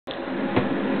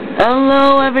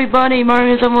Hello everybody,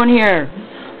 Mario71 here.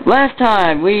 Last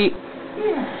time we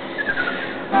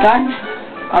got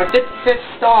our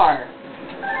 55th star.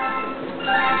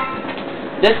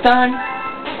 This time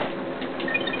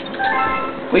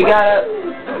we gotta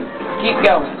keep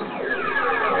going.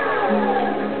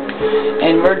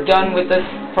 And we're done with this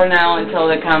for now until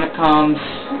the comet comes.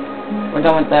 We're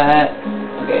done with that.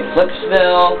 Okay,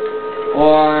 Flipsville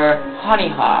or Honey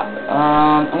Hop.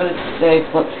 I'm gonna say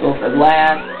Flipsville for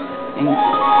last. And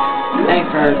then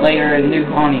for later a new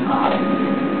Honey Hop.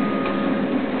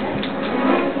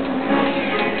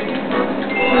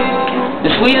 The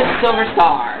sweetest silver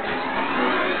stars.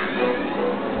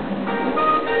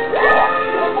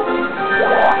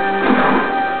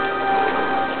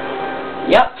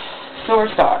 Yep, silver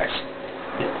stars.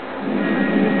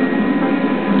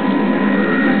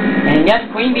 And yes,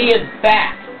 Queen Bee is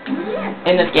back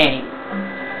in this game.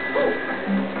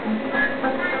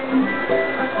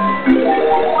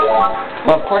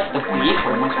 Well, of course, the beast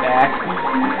room is back.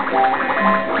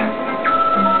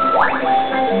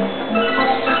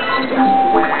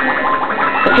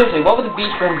 But seriously, what would the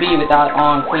beast room be without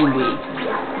Queen Bee?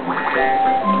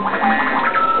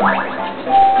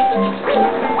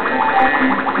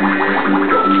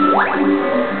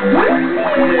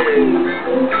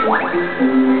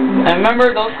 And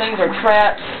remember, those things are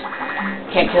traps.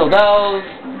 Can't kill those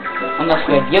unless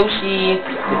we have Yoshi,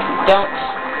 which we don't.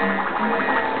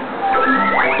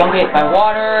 Don't get hit by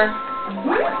water,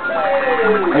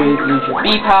 or you lose your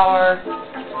B power.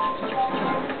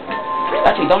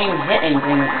 Actually, don't even hit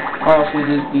anything, or else you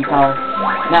lose B power.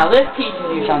 Now this teaches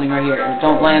you something right here.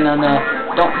 Don't land on the,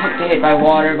 don't get hit by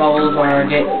water bubbles, or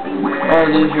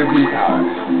lose your B power.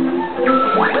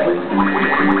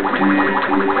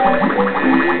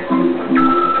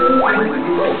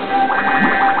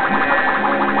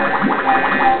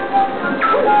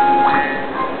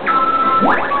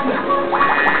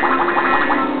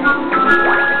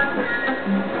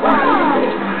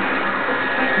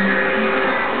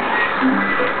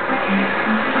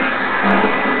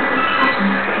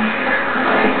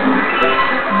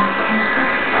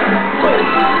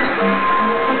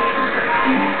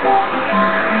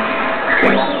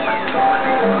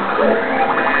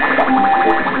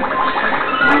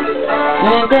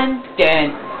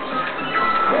 Dun.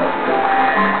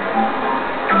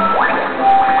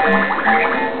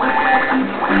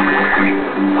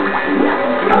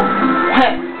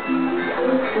 Hey.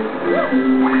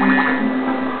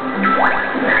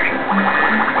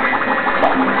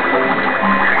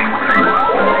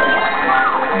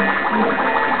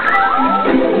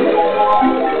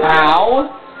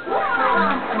 Ow.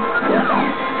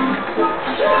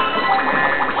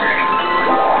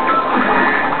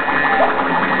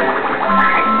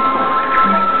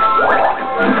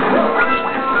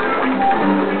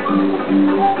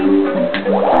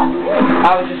 I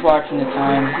was just watching the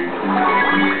time.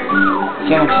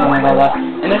 See how much time about that.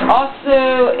 And there's also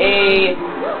a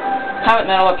comet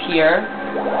medal up here.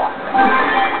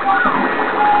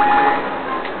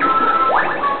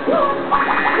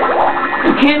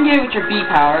 You can get it with your B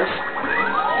powers.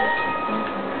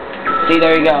 See,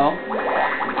 there you go.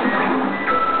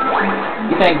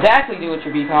 You can exactly do it with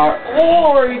your B power,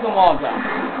 or you can wall jump.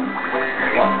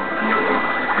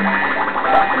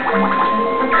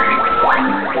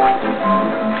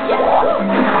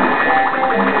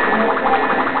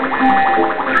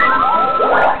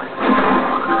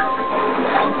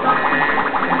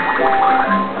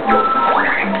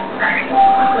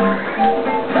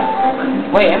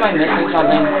 Wait, am I missing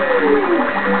something?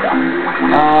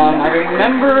 I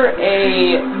remember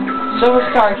a silver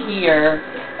star here,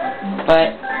 but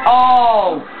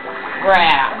oh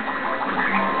crap!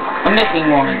 I'm missing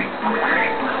one.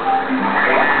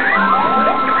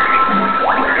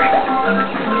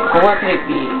 But where could it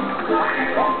be?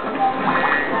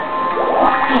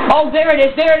 Oh, there it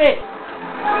is! There it is!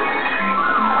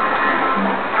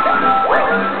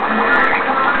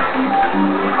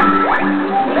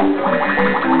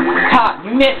 Ha!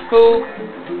 You missed, fool!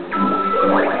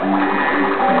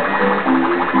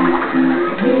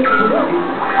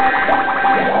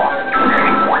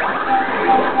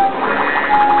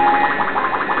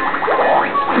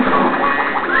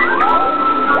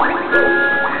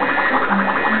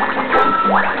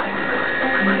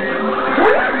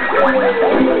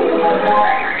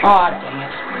 Aw, dang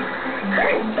it.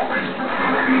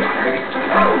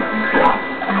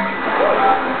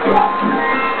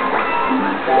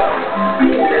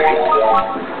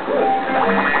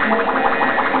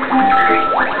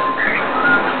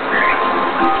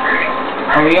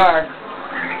 Here we are.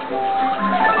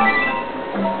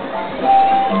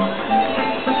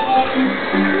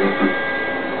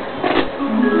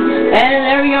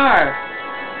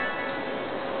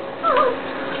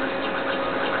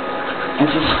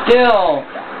 still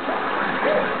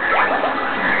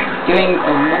doing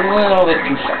a little bit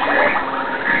constructive.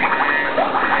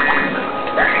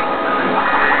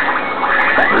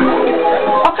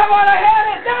 Oh, come on, I had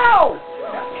it! No!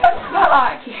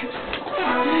 I can't.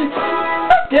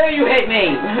 How dare you hit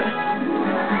me?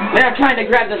 When I'm trying to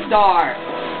grab the star.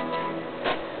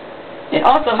 And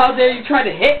also, how dare you try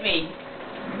to hit me?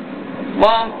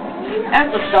 Well,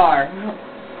 at the star.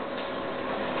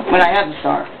 When I have the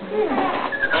star.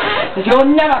 Because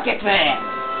you'll never get me.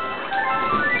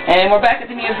 And we're back at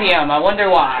the museum. I wonder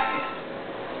why.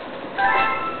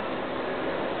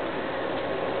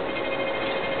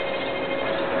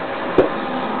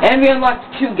 And we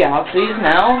unlocked 2 galaxies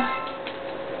now.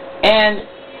 And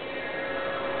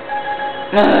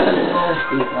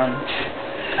speedrun.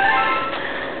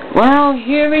 Well,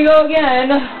 here we go again.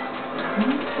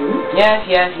 Yes.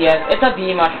 It's a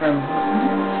bee mushroom.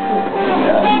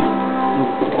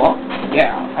 Well,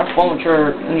 yeah, have fun with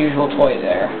your unusual toy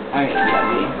there. I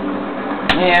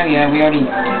mean, yeah, we already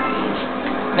know.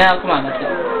 Now, come on, let's go.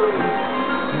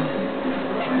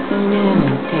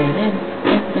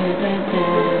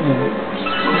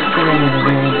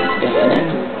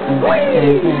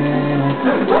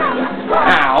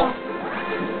 Ow.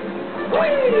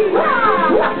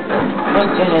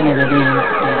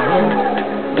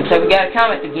 Looks like we got a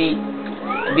comet to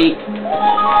beat.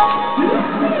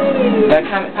 Got a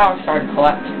comet power star to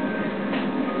collect.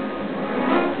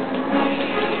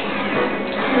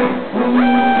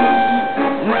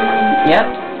 Yep.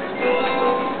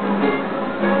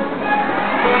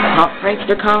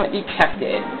 Prankster comet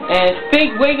detected. And it's Big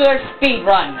Wiggler speed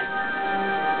run.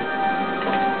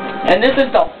 And this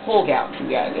is the whole galaxy we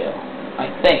gotta do, I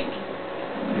think.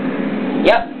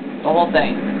 Yep, the whole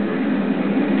thing.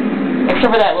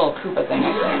 Except for that little Koopa thing,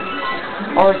 I think.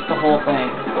 Or it's the whole thing.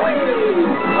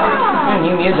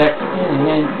 New music.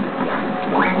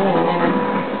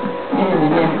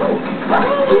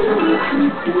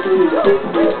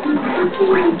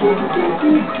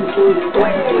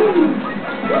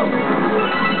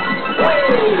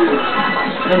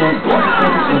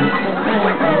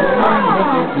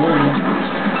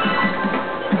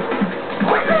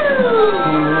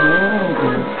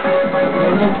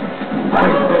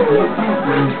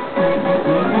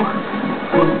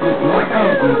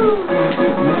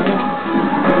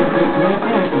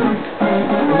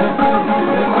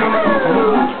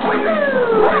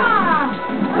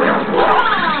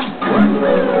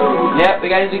 Yep, we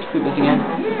gotta do Koopas again.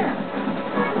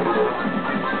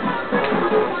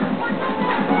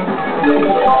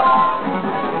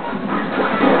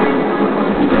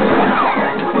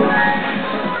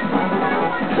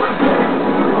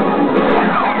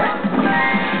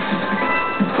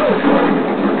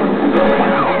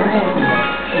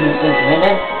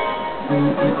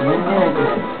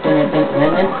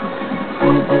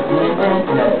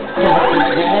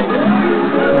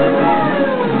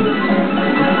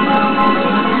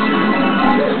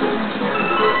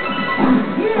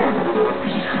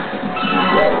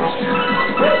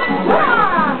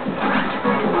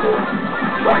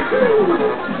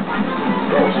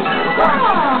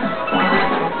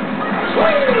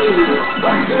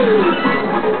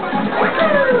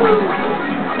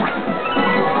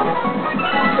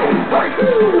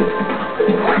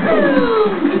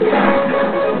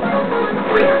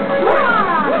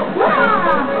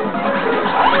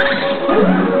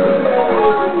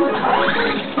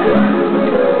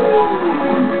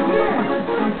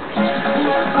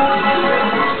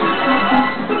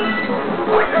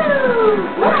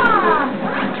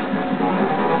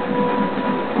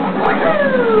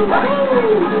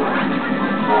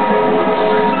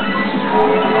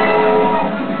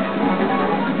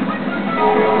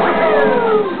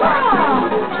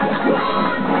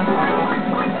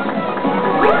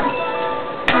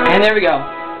 And there we go.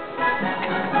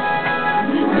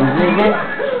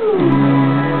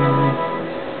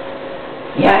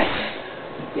 Yes!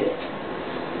 Did it.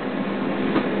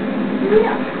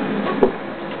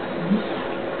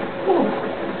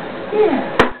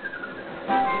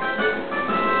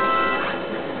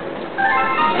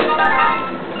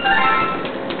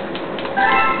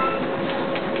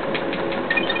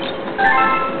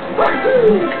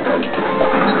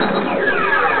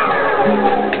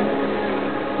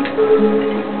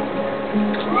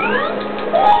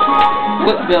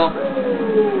 What's Bill?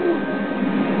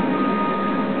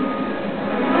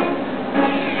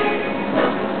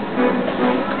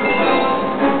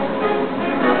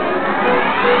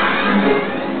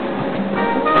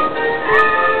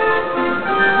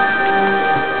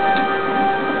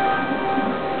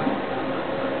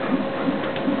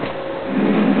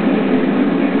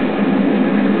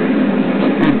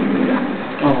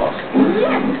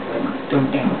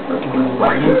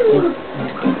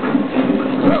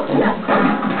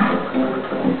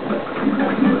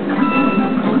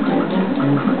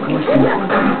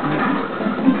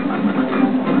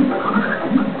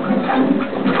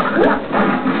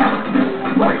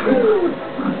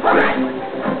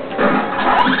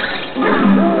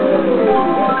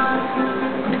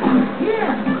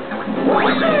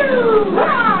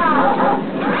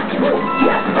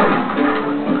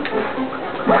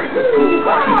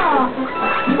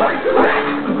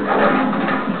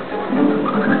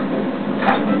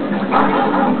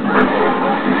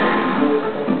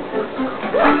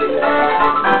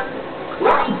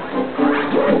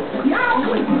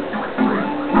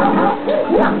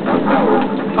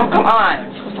 Oh, come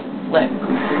on! Flip.